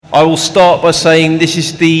I will start by saying this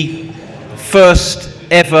is the first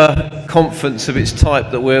ever conference of its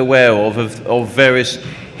type that we're aware of various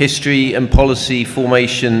history and policy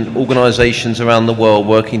formation organisations around the world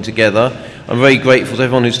working together. I'm very grateful to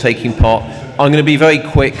everyone who's taking part. I'm going to be very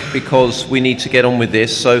quick because we need to get on with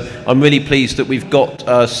this. So I'm really pleased that we've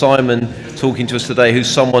got Simon talking to us today, who's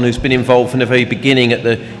someone who's been involved from the very beginning at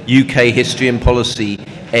the UK history and policy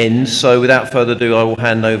end. So without further ado, I will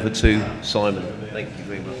hand over to Simon. Thank you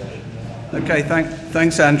very much. Okay,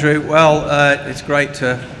 thanks, Andrew. Well, it's great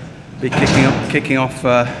to be kicking off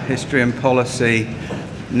History and Policy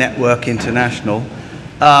Network International.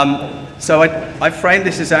 So I framed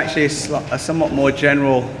this as actually a somewhat more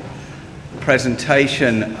general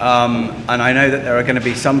presentation, and I know that there are going to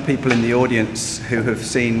be some people in the audience who have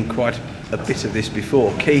seen quite a bit of this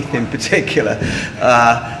before, Keith in particular,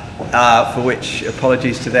 for which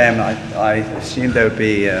apologies to them. I assumed there would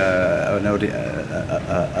be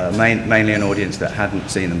mainly an audience that hadn't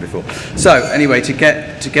seen them before. So anyway, to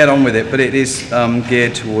get on with it, but it is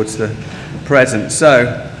geared towards the present.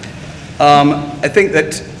 So I think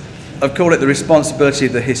that I've called it the responsibility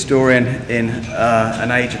of the historian in an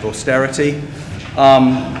age of austerity.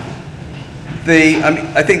 I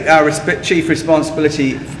think our chief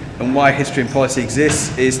responsibility and why history and policy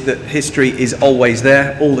exists is that history is always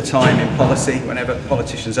there, all the time in policy. Whenever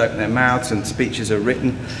politicians open their mouths and speeches are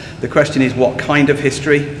written, the question is, what kind of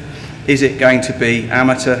history? Is it going to be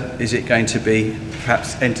amateur? Is it going to be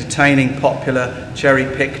perhaps entertaining, popular,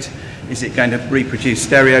 cherry-picked? Is it going to reproduce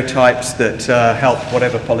stereotypes that help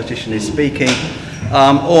whatever politician is speaking?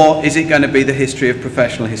 Or is it going to be the history of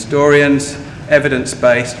professional historians,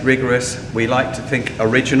 evidence-based, rigorous, we like to think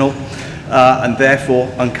original, and therefore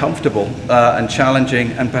uncomfortable and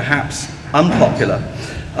challenging and perhaps unpopular?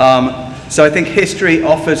 So I think history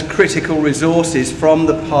offers critical resources from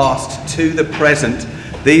the past to the present.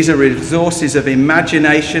 These are resources of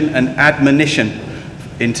imagination and admonition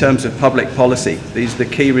in terms of public policy. These are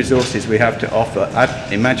the key resources we have to offer,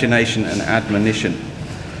 imagination and admonition.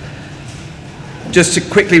 Just to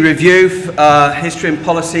quickly review, History and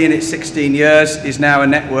Policy in its 16 years is now a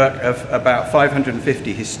network of about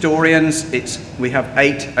 550 historians. We have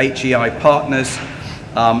 8 HEI partners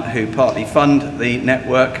who partly fund the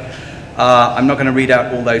network. I'm not going to read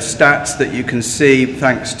out all those stats that you can see,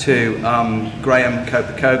 thanks to Graham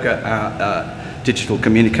Kopakoga, our Digital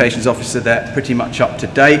Communications Officer. They're pretty much up to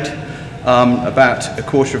date. About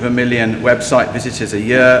 250,000 website visitors a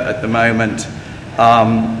year at the moment,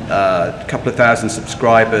 a couple of thousand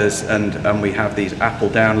subscribers, and we have these Apple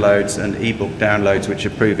downloads and ebook downloads which are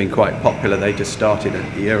proving quite popular. They just started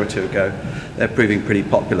a year or two ago. They're proving pretty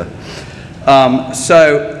popular.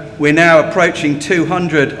 So we're now approaching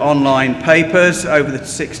 200 online papers over the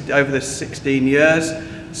 16 years.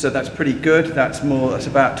 So that's pretty good. That's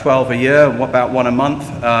about 12 a year, about 1 a month,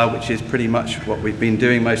 which is pretty much what we've been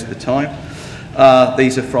doing most of the time.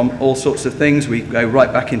 These are from all sorts of things. We go right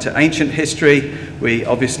back into ancient history. We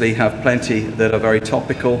obviously have plenty that are very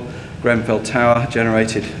topical. Grenfell Tower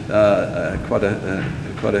generated quite a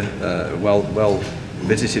well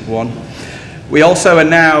visited one. We also are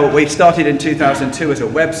now, we started in 2002 as a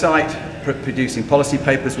website producing policy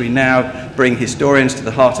papers. We now bring historians to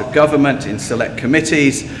the heart of government in select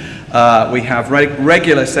committees. We have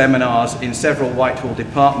regular seminars in several Whitehall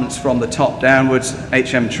departments from the top downwards.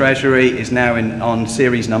 HM Treasury is now on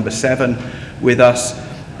series number 7 with us.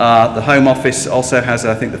 The Home Office also has,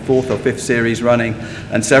 I think, the 4th or 5th series running,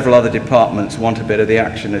 and several other departments want a bit of the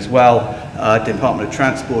action as well. Department of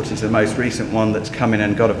Transport is the most recent one that's come in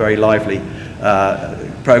and got a very lively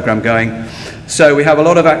program going. So we have a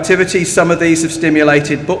lot of activities. Some of these have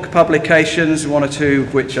stimulated book publications, 1 or 2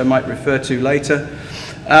 of which I might refer to later.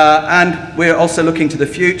 And we're also looking to the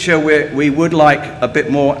future. We would like a bit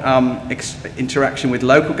more interaction with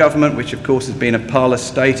local government, which of course has been a parlous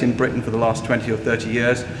state in Britain for the last 20 or 30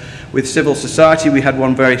 years. With civil society, we had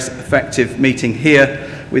one very effective meeting here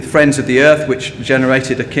with Friends of the Earth, which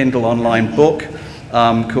generated a Kindle online book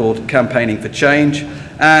called Campaigning for Change.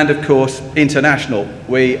 And of course, international.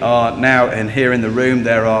 We are now, and here in the room,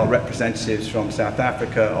 there are representatives from South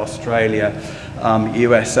Africa, Australia,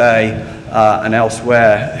 USA, and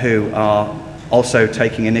elsewhere who are also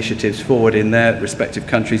taking initiatives forward in their respective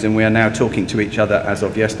countries, and we are now talking to each other as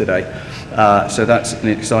of yesterday. So that's an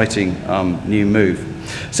exciting new move.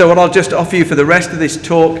 So what I'll just offer you for the rest of this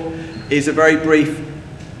talk is a very brief,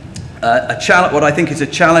 what I think is a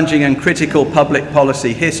challenging and critical public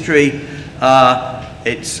policy history.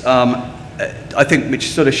 It's, I think, which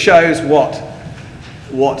sort of shows what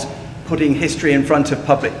putting history in front of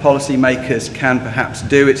public policy makers can perhaps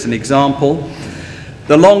do. It's an example.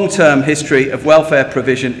 the long-term history of welfare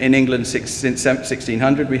provision in England since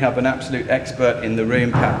 1600. We have an absolute expert in the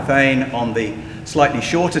room, Pat Thane, on the slightly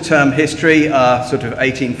shorter-term history, sort of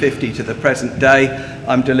 1850 to the present day.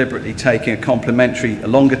 I'm deliberately taking a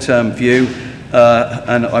longer-term view,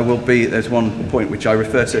 and there's one point which I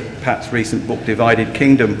refer to Pat's recent book, Divided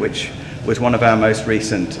Kingdom, which was one of our most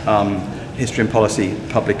recent history and policy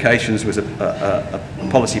publications, was a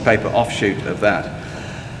policy paper offshoot of that.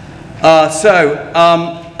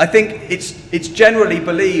 I think it's generally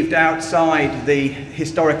believed outside the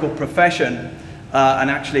historical profession, and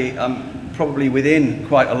actually probably within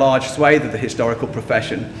quite a large swathe of the historical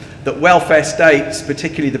profession, that welfare states,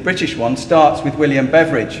 particularly the British one, starts with William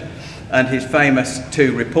Beveridge and his famous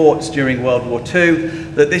 2 reports during World War II,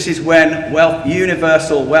 that this is when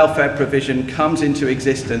universal welfare provision comes into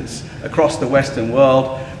existence across the Western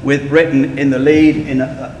world, with Britain in the lead in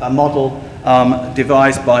a model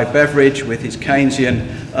devised by Beveridge with his Keynesian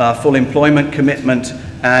full employment commitment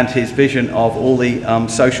and his vision of all the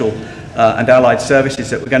social and allied services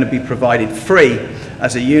that were going to be provided free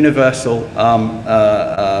as a universal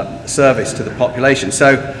service to the population.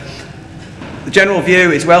 So the general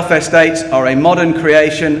view is welfare states are a modern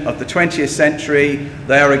creation of the 20th century.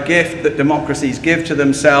 They are a gift that democracies give to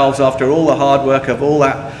themselves after all the hard work of all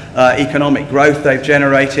that economic growth they've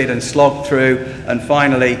generated and slogged through, and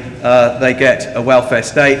finally they get a welfare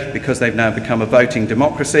state because they've now become a voting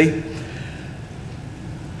democracy.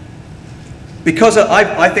 Because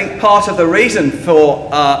I think part of the reason for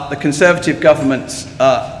the Conservative government's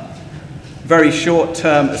very short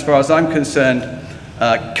term, as far as I'm concerned,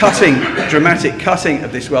 dramatic cutting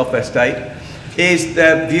of this welfare state, is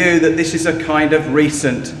their view that this is a kind of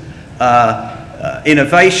recent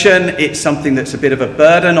innovation. It's something that's a bit of a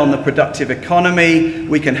burden on the productive economy.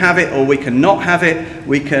 We can have it or we can not have it.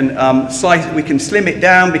 We can slim it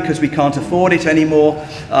down because we can't afford it anymore.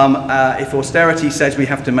 If austerity says we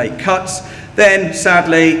have to make cuts, then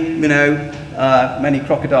sadly, many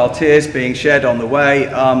crocodile tears being shed on the way,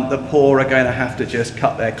 the poor are going to have to just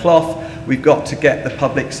cut their cloth. We've got to get the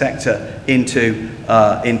public sector into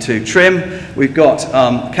trim. We've got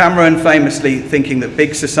Cameron famously thinking that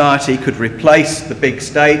big society could replace the big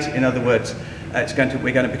state. In other words,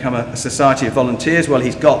 we're going to become a society of volunteers. Well,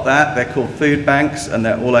 he's got that. They're called food banks, and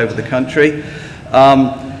they're all over the country.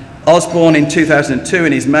 Osborne in 2002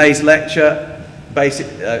 in his May's lecture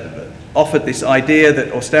offered this idea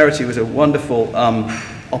that austerity was a wonderful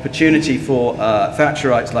opportunity for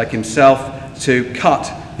Thatcherites like himself to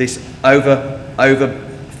cut this over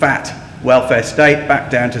fat welfare state back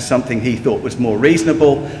down to something he thought was more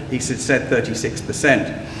reasonable. He said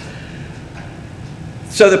 36%.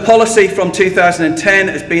 So the policy from 2010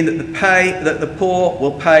 has been that the poor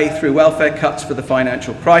will pay through welfare cuts for the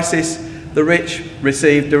financial crisis. The rich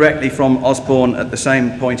received directly from Osborne at the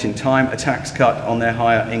same point in time a tax cut on their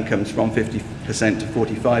higher incomes from 50% to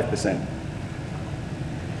 45%.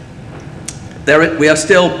 We are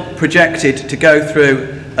still projected to go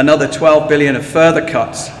through another 12 billion of further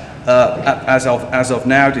cuts as of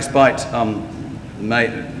now, despite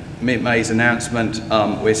May's announcement.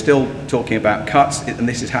 We're still talking about cuts, and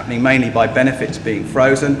this is happening mainly by benefits being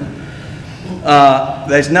frozen.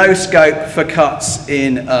 There's no scope for cuts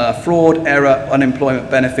in fraud, error, unemployment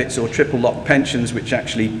benefits or triple lock pensions, which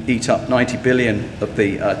actually eat up 90 billion of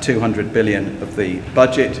the 200 billion of the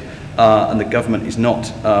budget, and the government is not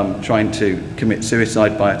trying to commit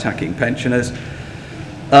suicide by attacking pensioners.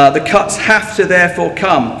 The cuts have to therefore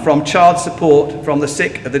come from child support, from the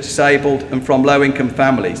sick, the disabled, and from low-income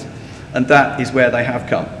families, and that is where they have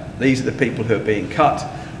come. These are the people who are being cut.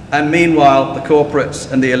 And meanwhile, the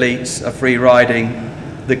corporates and the elites are free-riding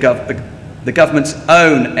the government's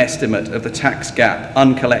own estimate of the tax gap.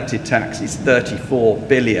 Uncollected tax is 34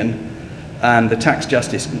 billion, and the Tax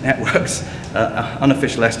Justice Network's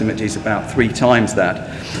unofficial estimate is about 3 times that.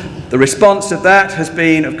 The response of that has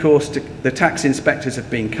been, of course, the tax inspectors have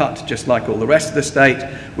been cut just like all the rest of the state.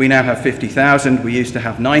 We now have 50,000. We used to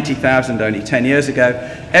have 90,000 only 10 years ago.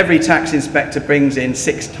 Every tax inspector brings in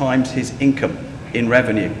 6 times his income in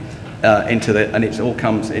revenue and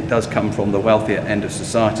it does come from the wealthier end of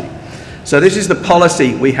society. So this is the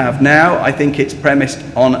policy we have now. I think it's premised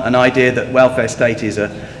on an idea that welfare state is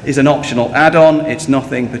an optional add-on. It's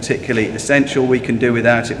nothing particularly essential. We can do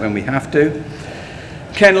without it when we have to.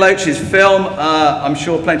 Ken Loach's film, I'm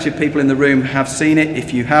sure plenty of people in the room have seen it.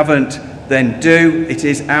 If you haven't, then do. It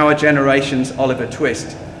is our generation's Oliver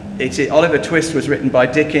Twist. Oliver Twist was written by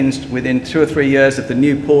Dickens within 2 or 3 years of the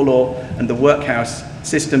New Poor Law and the workhouse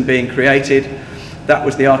system being created. That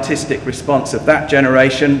was the artistic response of that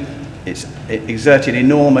generation. It exerted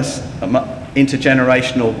enormous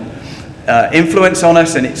intergenerational influence on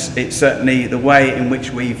us, and it's certainly the way in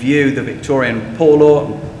which we view the Victorian Poor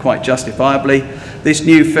Law, quite justifiably. This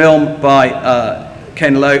new film by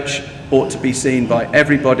Ken Loach ought to be seen by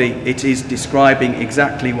everybody. It is describing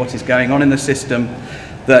exactly what is going on in the system,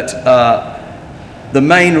 that the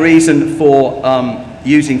main reason for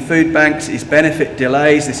using food banks is benefit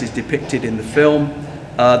delays. This is depicted in the film.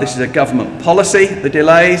 This is a government policy, the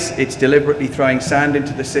delays. It's deliberately throwing sand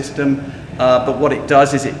into the system, but what it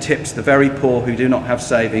does is it tips the very poor who do not have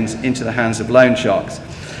savings into the hands of loan sharks,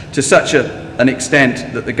 to such an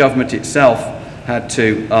extent that the government itself had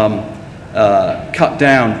to cut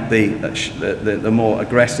down the more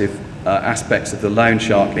aggressive aspects of the loan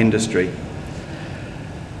shark industry.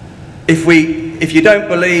 If you don't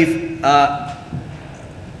believe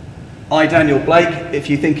I, Daniel Blake, if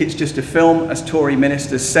you think it's just a film, as Tory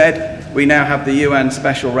ministers said, we now have the UN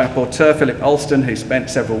Special Rapporteur, Philip Alston, who spent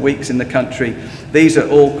several weeks in the country. These are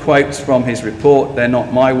all quotes from his report. They're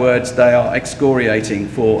not my words. They are excoriating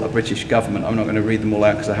for a British government. I'm not going to read them all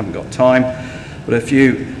out because I haven't got time. But a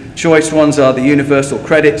few choice ones are: the universal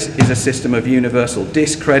credit is a system of universal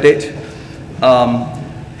discredit.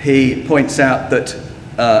 He points out that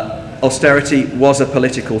austerity was a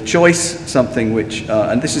political choice, something which,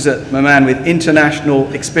 and this is a man with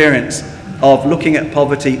international experience of looking at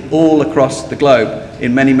poverty all across the globe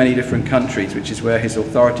in many, many different countries, which is where his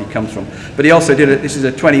authority comes from. But he also did it, this is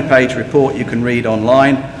a 20-page report you can read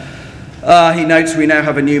online. He notes we now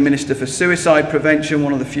have a new Minister for Suicide Prevention,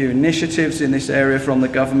 one of the few initiatives in this area from the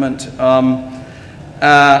government.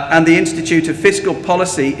 And the Institute of Fiscal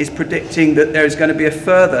Policy is predicting that there is going to be a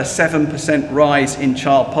further 7% rise in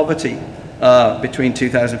child poverty between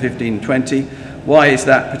 2015 and 20. Why is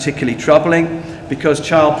that particularly troubling? Because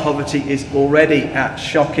child poverty is already at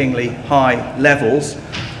shockingly high levels.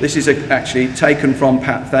 This is actually taken from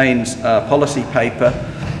Pat Thane's policy paper.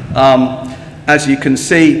 As you can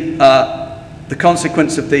see, the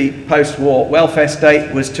consequence of the post-war welfare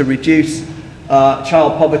state was to reduce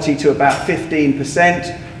child poverty to about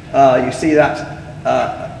 15%. You see that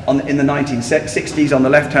in the 1960s on the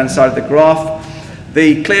left-hand side of the graph.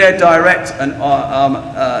 The clear, direct and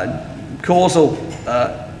causal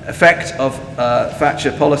effect of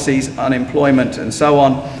Thatcher policies, unemployment and so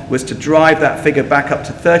on, was to drive that figure back up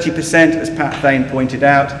to 30%, as Pat Thane pointed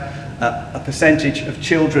out, a percentage of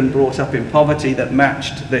children brought up in poverty that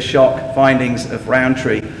matched the shock findings of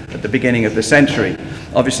Rowntree at the beginning of the century.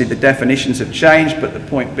 Obviously the definitions have changed, but the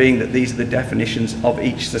point being that these are the definitions of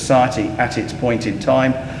each society at its point in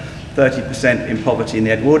time. 30% in poverty in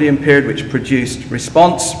the Edwardian period, which produced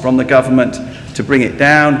response from the government to bring it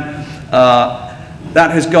down.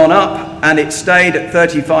 That has gone up, and it stayed at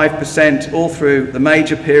 35% all through the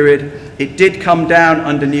major period. It did come down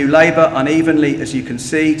under New Labour unevenly, as you can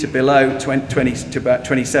see, to below to about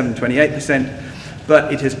 27, 28%,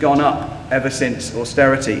 but it has gone up ever since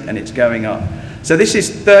austerity, and it's going up. So this is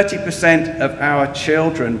 30% of our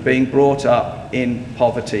children being brought up in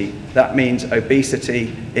poverty. That means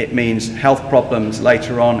obesity, it means health problems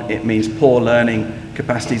later on, it means poor learning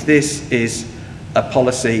capacities. This is a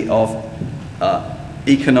policy of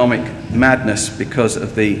economic madness because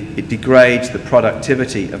of it degrades the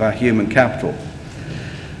productivity of our human capital.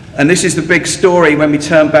 And this is the big story when we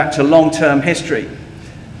turn back to long-term history.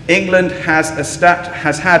 England has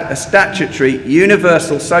had a statutory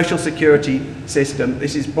universal social security system.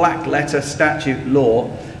 This is black letter statute law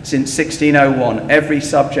since 1601. Every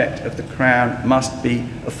subject of the Crown must be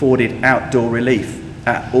afforded outdoor relief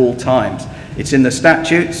at all times. It's in the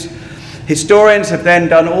statutes. Historians have then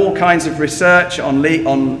done all kinds of research on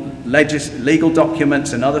legal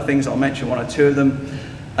documents and other things. I'll mention one or two of them.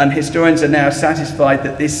 And historians are now satisfied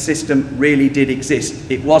that this system really did exist.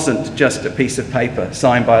 It wasn't just a piece of paper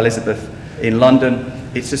signed by Elizabeth in London.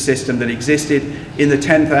 It's a system that existed in the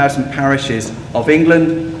 10,000 parishes of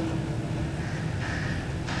England.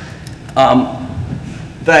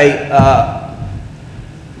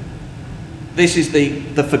 This is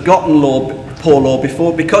the forgotten poor law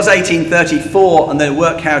before. Because 1834 and the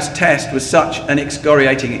workhouse test was such an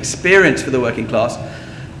excoriating experience for the working class,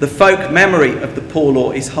 the folk memory of the poor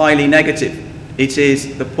law is highly negative. It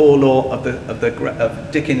is the poor law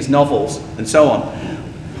of Dickens' novels and so on.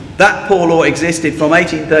 That poor law existed from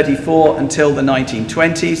 1834 until the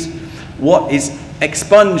 1920s. What is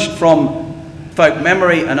expunged from folk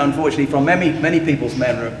memory, and unfortunately from many people's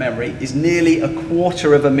memory, is nearly a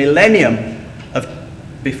quarter of a millennium of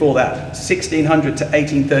before that, 1600 to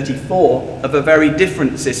 1834, of a very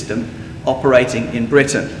different system operating in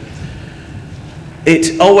Britain.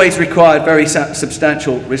 It always required very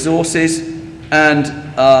substantial resources, and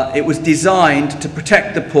it was designed to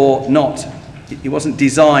protect the poor, not it wasn't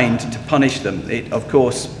designed to punish them. It, of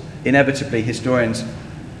course, inevitably historians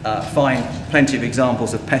find plenty of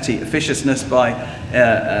examples of petty officiousness by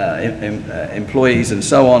employees and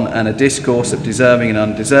so on, and a discourse of deserving and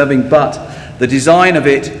undeserving, but the design of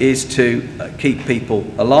it is to keep people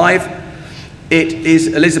alive. It is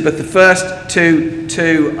Elizabeth I, two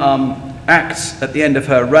acts at the end of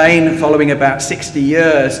her reign, following about 60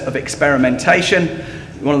 years of experimentation.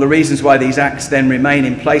 One of the reasons why these acts then remain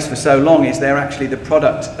in place for so long is they're actually the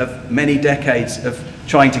product of many decades of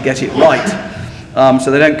trying to get it right.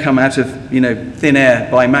 So they don't come out of thin air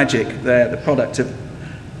by magic. They're the product of,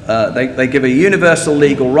 they give a universal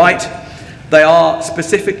legal right. They are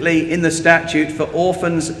specifically in the statute for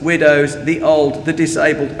orphans, widows, the old, the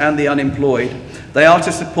disabled and the unemployed. They are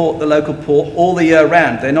to support the local poor all the year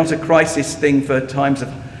round. They're not a crisis thing for times of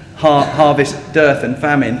harvest, dearth and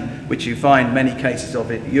famine, which you find many cases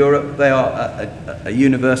of in Europe. They are a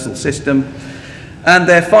universal system. And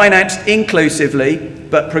they're financed inclusively,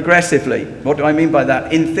 but progressively. What do I mean by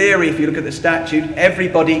that? In theory, if you look at the statute,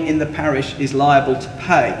 everybody in the parish is liable to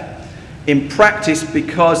pay. In practice,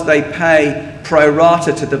 because they pay pro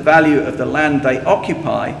rata to the value of the land they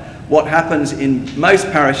occupy, what happens in most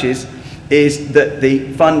parishes is that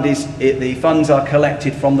the funds are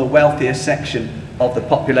collected from the wealthier section of the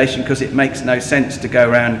population, because it makes no sense to go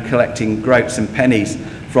around collecting groats and pennies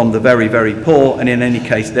from the very, very poor, and in any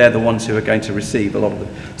case they're the ones who are going to receive a lot of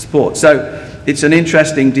the support. So it's an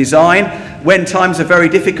interesting design. When times are very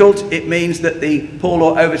difficult, it means that the poor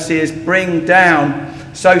law overseers bring down,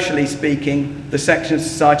 socially speaking, the section of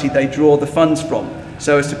society they draw the funds from,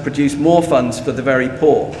 so as to produce more funds for the very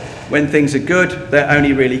poor. When things are good, they're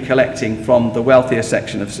only really collecting from the wealthier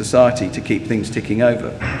section of society to keep things ticking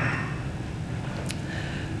over.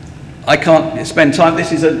 I can't spend time.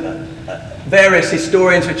 This is various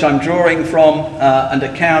historians which I'm drawing from and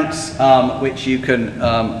accounts which you can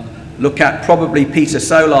look at. Probably Peter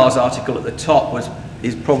Solar's article at the top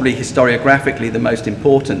is probably historiographically the most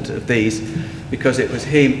important of these, because it was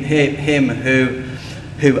him who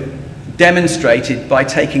demonstrated by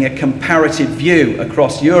taking a comparative view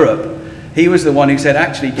across Europe. He was the one who said,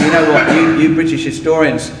 actually, do you know what, you British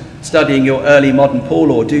historians studying your early modern poor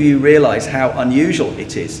law, do you realise how unusual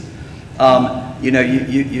it is?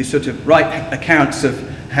 You sort of write accounts of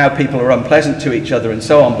how people are unpleasant to each other and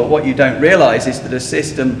so on, but what you don't realise is that a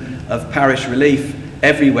system of parish relief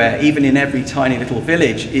everywhere, even in every tiny little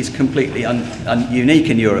village, is completely unique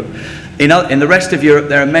in Europe. In the rest of Europe,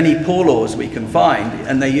 there are many poor laws we can find,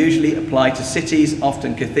 and they usually apply to cities,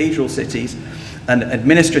 often cathedral cities, and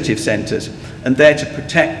administrative centres, and they're to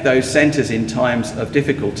protect those centres in times of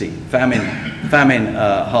difficulty, famine,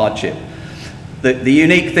 hardship. The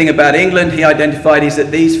unique thing about England, he identified, is that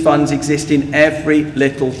these funds exist in every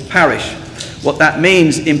little parish. What that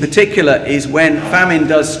means in particular is when famine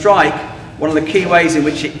does strike, one of the key ways in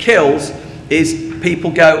which it kills is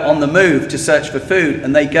people go on the move to search for food,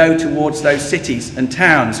 and they go towards those cities and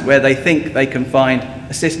towns where they think they can find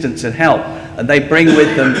assistance and help, and they bring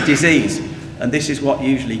with them disease, and this is what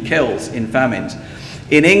usually kills in famines.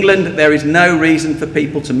 In England, there is no reason for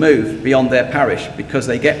people to move beyond their parish, because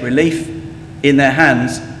they get relief in their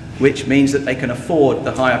hands, which means that they can afford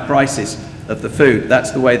the higher prices of the food.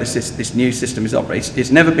 That's the way this new system is operated.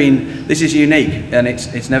 This is unique, and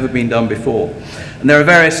it's never been done before. And there are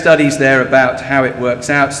various studies there about how it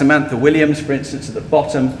works out. Samantha Williams, for instance, at the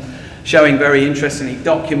bottom, showing very interestingly,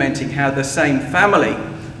 documenting how the same family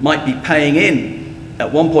might be paying in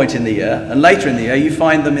at one point in the year, and later in the year you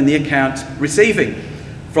find them in the account receiving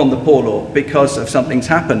from the poor law because of something's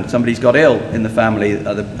happened. Somebody's got ill in the family,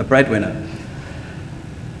 a breadwinner.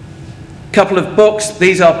 Couple of books.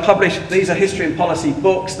 These are published. These are history and policy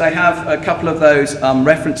books. They have a couple of those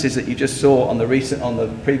references that you just saw on the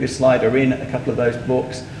previous slide are in a couple of those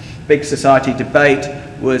books. Big Society Debate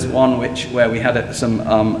was one where we had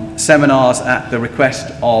some seminars at the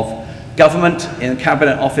request of government in the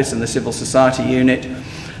Cabinet Office and the Civil Society Unit,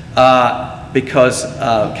 because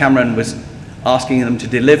Cameron was asking them to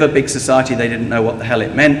deliver Big Society. They didn't know what the hell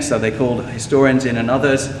it meant, so they called historians in and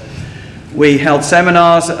others. We held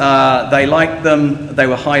seminars, they liked them, they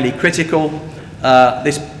were highly critical.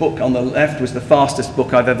 This book on the left was the fastest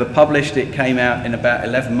book I've ever published. It came out in about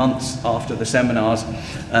 11 months after the seminars,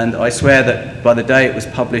 and I swear that by the day it was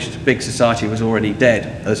published, Big Society was already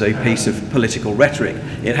dead as a piece of political rhetoric.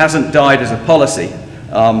 It hasn't died as a policy,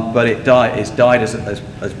 but it's died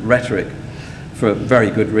as rhetoric for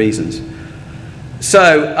very good reasons.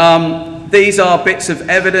 So these are bits of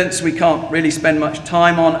evidence we can't really spend much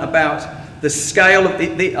time on about the scale of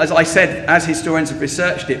as I said, as historians have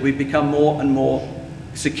researched it, we've become more and more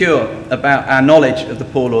secure about our knowledge of the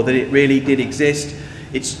poor law, that it really did exist.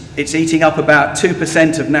 It's eating up about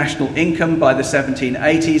 2% of national income by the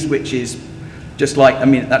 1780s, which is just like, I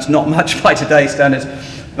mean, that's not much by today's standards,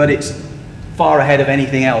 but it's far ahead of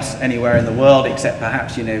anything else anywhere in the world, except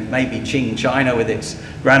perhaps, you know, maybe Qing China with its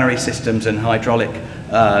granary systems and hydraulic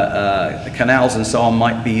canals and so on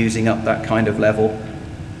might be using up that kind of level.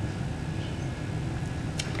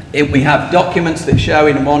 We have documents that show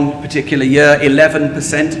in one particular year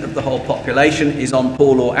 11% of the whole population is on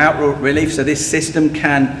poor law out relief, so this system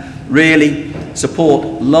can really support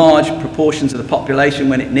large proportions of the population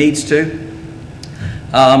when it needs to.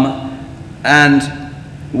 And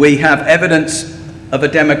we have evidence of a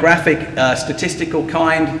demographic statistical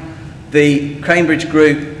kind. The Cambridge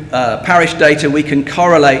Group parish data we can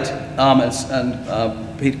correlate,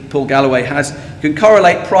 Paul Galloway has, can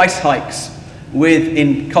correlate price hikes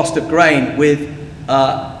in cost of grain with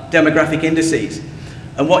demographic indices.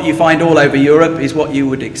 And what you find all over Europe is what you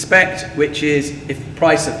would expect, which is if the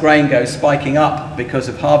price of grain goes spiking up because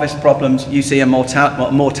of harvest problems, you see a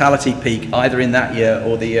mortality peak either in that year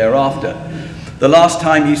or the year after. The last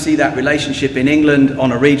time you see that relationship in England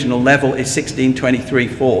on a regional level is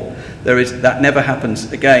 1623-4. That never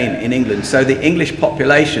happens again in England. So the English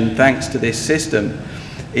population, thanks to this system,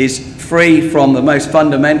 is free from the most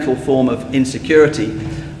fundamental form of insecurity,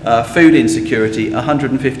 food insecurity,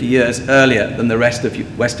 150 years earlier than the rest of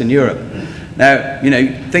Western Europe. Now, you know,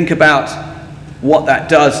 think about what that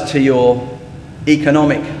does to your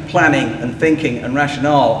economic planning and thinking and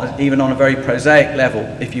rationale, even on a very prosaic level,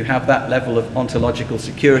 if you have that level of ontological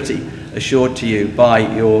security assured to you by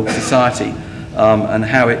your society, and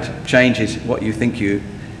how it changes what you think you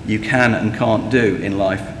can and can't do in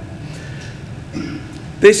life.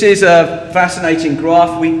 This is a fascinating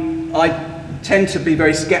graph. I tend to be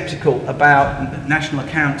very skeptical about national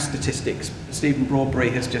account statistics. Stephen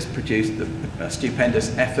Broadbury has just produced a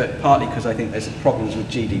stupendous effort, partly because I think there's problems with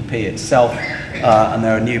GDP itself, and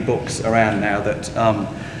there are new books around now that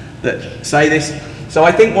say this. So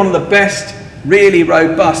I think one of the best, really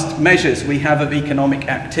robust measures we have of economic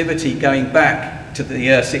activity going back to the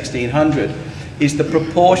year 1600 is the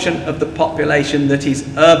proportion of the population that is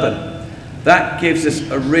urban. That gives us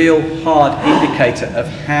a real hard indicator of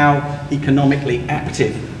how economically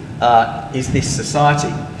active is this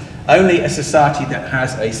society. Only a society that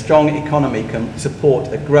has a strong economy can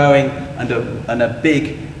support a growing and a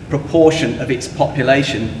big proportion of its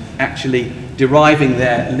population actually deriving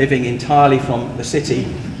their living entirely from the city,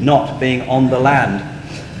 not being on the land.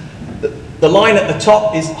 The line at the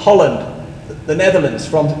top is Holland, the Netherlands.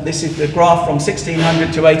 This is the graph from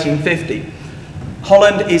 1600 to 1850.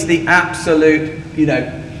 Holland is the absolute, you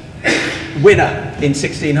know, winner in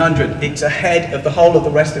 1600. It's ahead of the whole of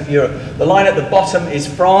the rest of Europe. The line at the bottom is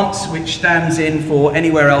France, which stands in for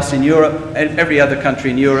anywhere else in Europe. Every other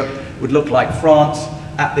country in Europe would look like France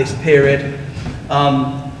at this period.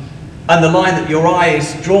 And the line that your eye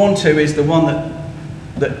is drawn to is the one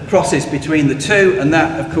that crosses between the two, and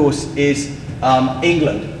that, of course, is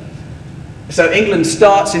England. So England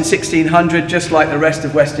starts in 1600, just like the rest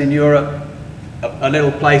of Western Europe, a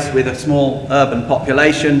little place with a small urban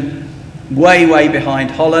population, way, way behind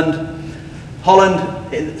Holland.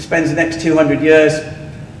 Holland spends the next 200 years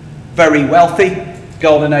very wealthy,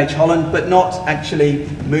 Golden Age Holland, but not actually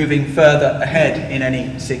moving further ahead in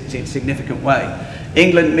any significant way.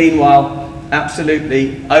 England, meanwhile,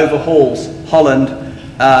 absolutely overhauls Holland.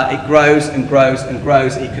 It grows and grows and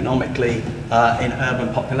grows economically in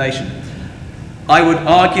urban population. I would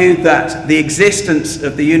argue that the existence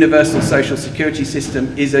of the universal social security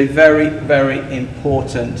system is a very, very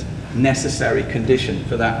important, necessary condition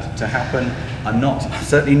for that to happen. I'm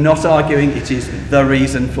certainly not arguing it is the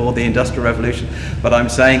reason for the Industrial Revolution, but I'm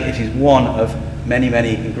saying it is one of many,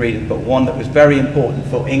 many ingredients, but one that was very important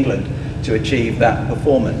for England to achieve that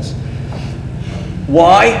performance.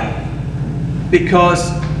 Why?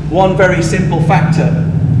 Because one very simple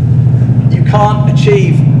factor: you can't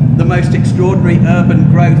achieve the most extraordinary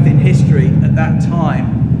urban growth in history at that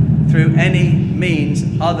time through any means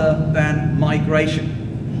other than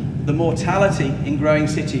migration. The mortality in growing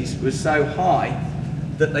cities was so high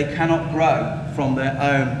that they cannot grow from their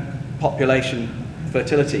own population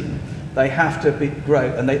fertility. They have to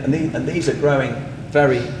grow, and these are growing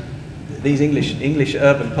these English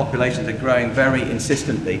urban populations are growing very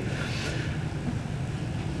insistently.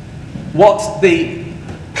 What the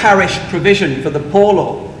parish provision for the poor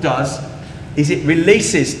law does is it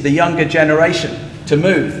releases the younger generation to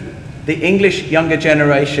move. The English younger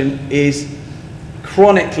generation is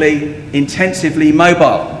chronically, intensively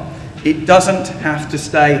mobile. It doesn't have to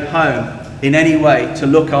stay home in any way to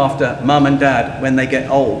look after mum and dad when they get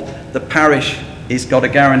old, the parish has got a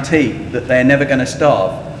guarantee that they're never going to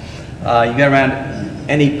starve. You go around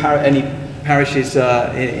any parishes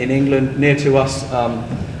in England near to us,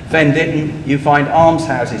 Fen Ditton, you find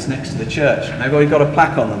almshouses next to the church. They've already got a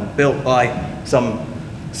plaque on them, built by some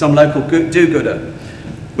local do-gooder,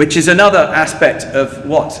 which is another aspect of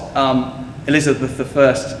what Elizabeth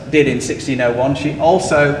I did in 1601. She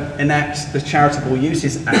also enacts the Charitable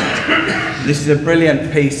Uses Act. This is a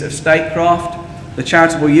brilliant piece of statecraft. The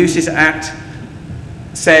Charitable Uses Act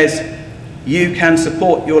says you can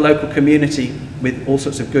support your local community with all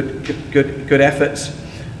sorts of good efforts,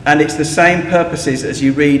 and it's the same purposes as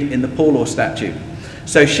you read in the Poor Law Statute.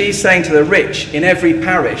 So she's saying to the rich in every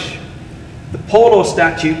parish, the Poor Law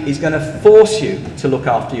Statute is going to force you to look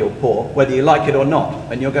after your poor, whether you like it or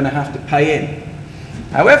not, and you're going to have to pay in.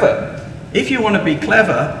 However, if you want to be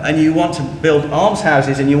clever and you want to build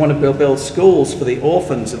almshouses and you want to build schools for the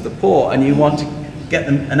orphans of the poor and you want to get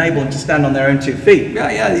them, enable them to stand on their own 2 feet,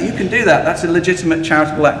 yeah, you can do that. That's a legitimate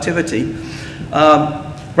charitable activity.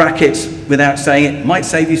 Brackets, without saying it, might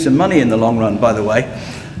save you some money in the long run, by the way.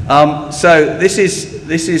 So this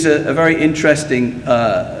is a very interesting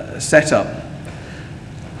setup.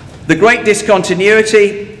 The great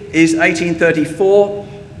discontinuity is 1834.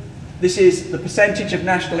 This is the percentage of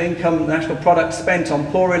national income, national product spent on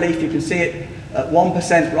poor relief. You can see it at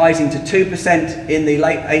 1% rising to 2% in the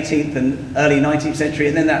late 18th and early 19th century,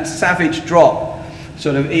 and then that savage drop,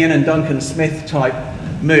 sort of Ian and Duncan Smith type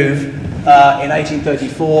move in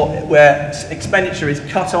 1834, where expenditure is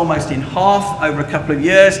cut almost in half over a couple of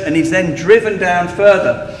years and is then driven down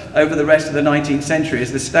further over the rest of the 19th century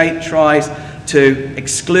as the state tries to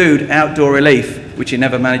exclude outdoor relief, which it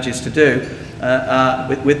never manages to do,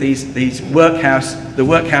 with the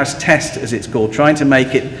workhouse test, as it's called, trying to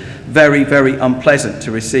make it very, very unpleasant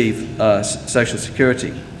to receive Social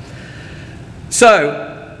Security.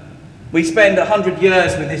 So we spend 100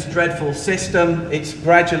 years with this dreadful system. It's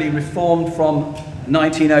gradually reformed from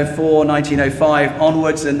 1904, 1905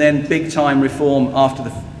 onwards, and then big-time reform after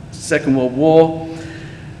the Second World War.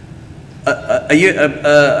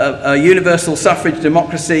 A universal suffrage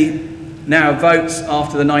democracy now votes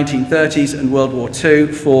after the 1930s and World War II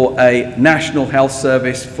for a national health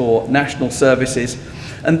service, for national services,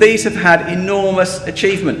 and these have had enormous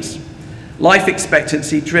achievements. Life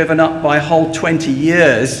expectancy driven up by a whole 20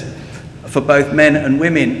 years for both men and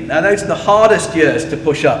women. Now those are the hardest years to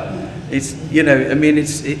push up. It's, you know, I mean,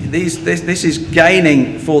 this is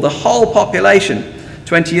gaining for the whole population,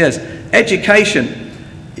 20 years. Education,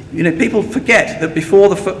 you know, people forget that before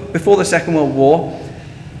the Second World War,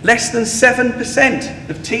 less than 7%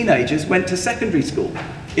 of teenagers went to secondary school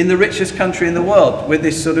in the richest country in the world, with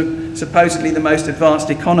this sort of supposedly the most advanced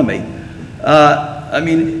economy. I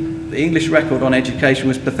mean, the English record on education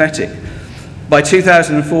was pathetic. By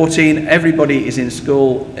 2014, everybody is in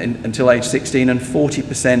school until age 16, and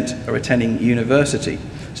 40% are attending university.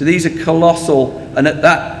 So these are colossal, and at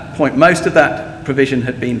that point, most of that provision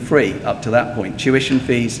had been free up to that point. Tuition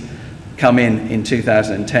fees come in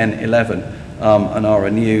 2010-11 and are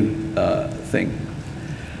a new thing.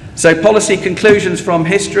 So policy conclusions from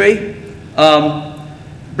history.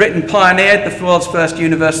 Britain pioneered the world's first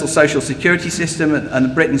universal social security system, and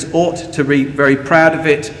the Britons ought to be very proud of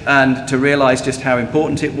it and to realise just how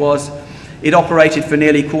important it was. It operated for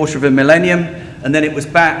nearly a quarter of a millennium, and then it was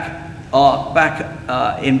back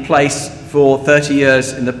in place for 30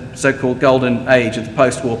 years in the so-called golden age of the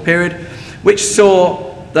post-war period, which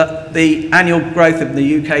saw the annual growth of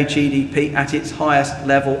the UK GDP at its highest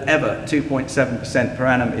level ever. 2.7% per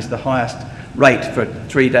annum is the highest rate for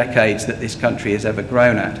 3 decades that this country has ever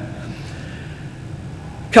grown at.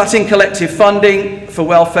 Cutting collective funding for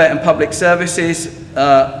welfare and public services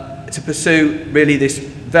to pursue really this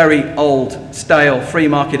very old, stale free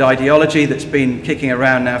market ideology that's been kicking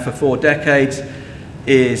around now for 4 decades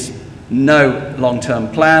is no long-term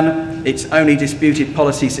plan. Its only disputed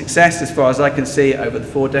policy success, as far as I can see over the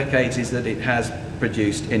 4 decades, is that it has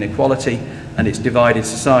produced inequality and it's divided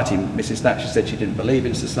society. Mrs. Thatcher said she didn't believe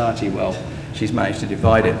in society. Well, she's managed to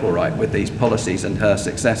divide it all right with these policies and her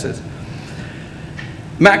successors.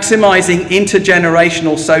 Maximising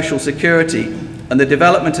intergenerational social security and the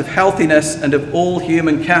development of healthiness and of all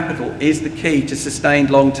human capital is the key to sustained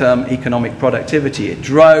long-term economic productivity. It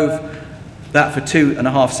drove that for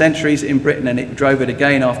 2.5 centuries in Britain, and it drove it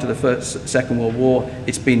again after the Second World War.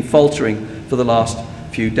 It's been faltering for the last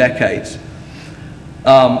few decades.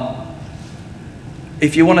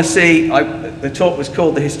 If you want to see, the talk was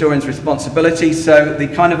called The Historian's Responsibility, so the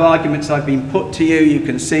kind of arguments I've been put to you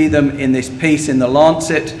can see them in this piece in The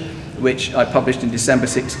Lancet, which I published in December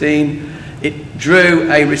 16. It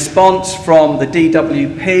drew a response from the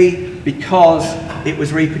DWP because it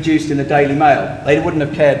was reproduced in the Daily Mail. They wouldn't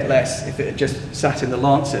have cared less if it had just sat in the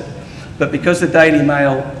Lancet. But because the Daily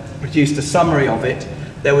Mail produced a summary of it,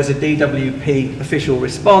 there was a DWP official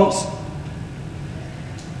response,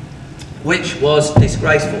 which was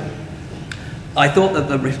disgraceful. I thought that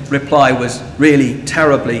the reply was really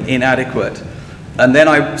terribly inadequate. And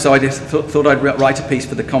then so I just thought I'd write a piece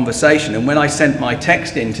for The Conversation. And when I sent my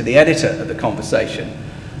text in to the editor of The Conversation,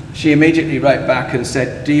 she immediately wrote back and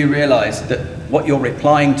said, do you realise that what you're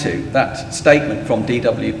replying to, that statement from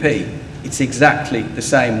DWP, it's exactly the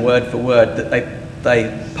same word for word that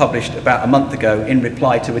they published about a month ago in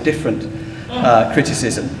reply to a different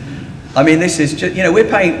criticism. I mean, this is just, we're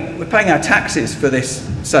paying our taxes for this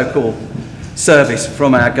so-called service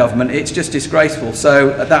from our government. It's just disgraceful.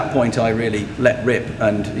 So at that point, I really let rip,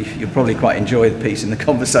 and you'll probably quite enjoy the piece in The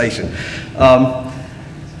Conversation.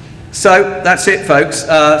 So that's it, folks.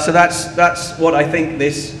 So that's what I think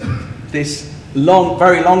this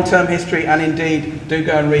very long-term history, and indeed, do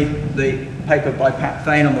go and read the paper by Pat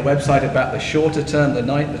Thane on the website about the shorter term, the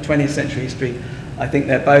 20th century history. I think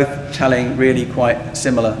they're both telling really quite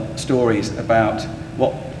similar stories about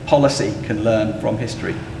what policy can learn from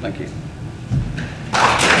history. Thank you.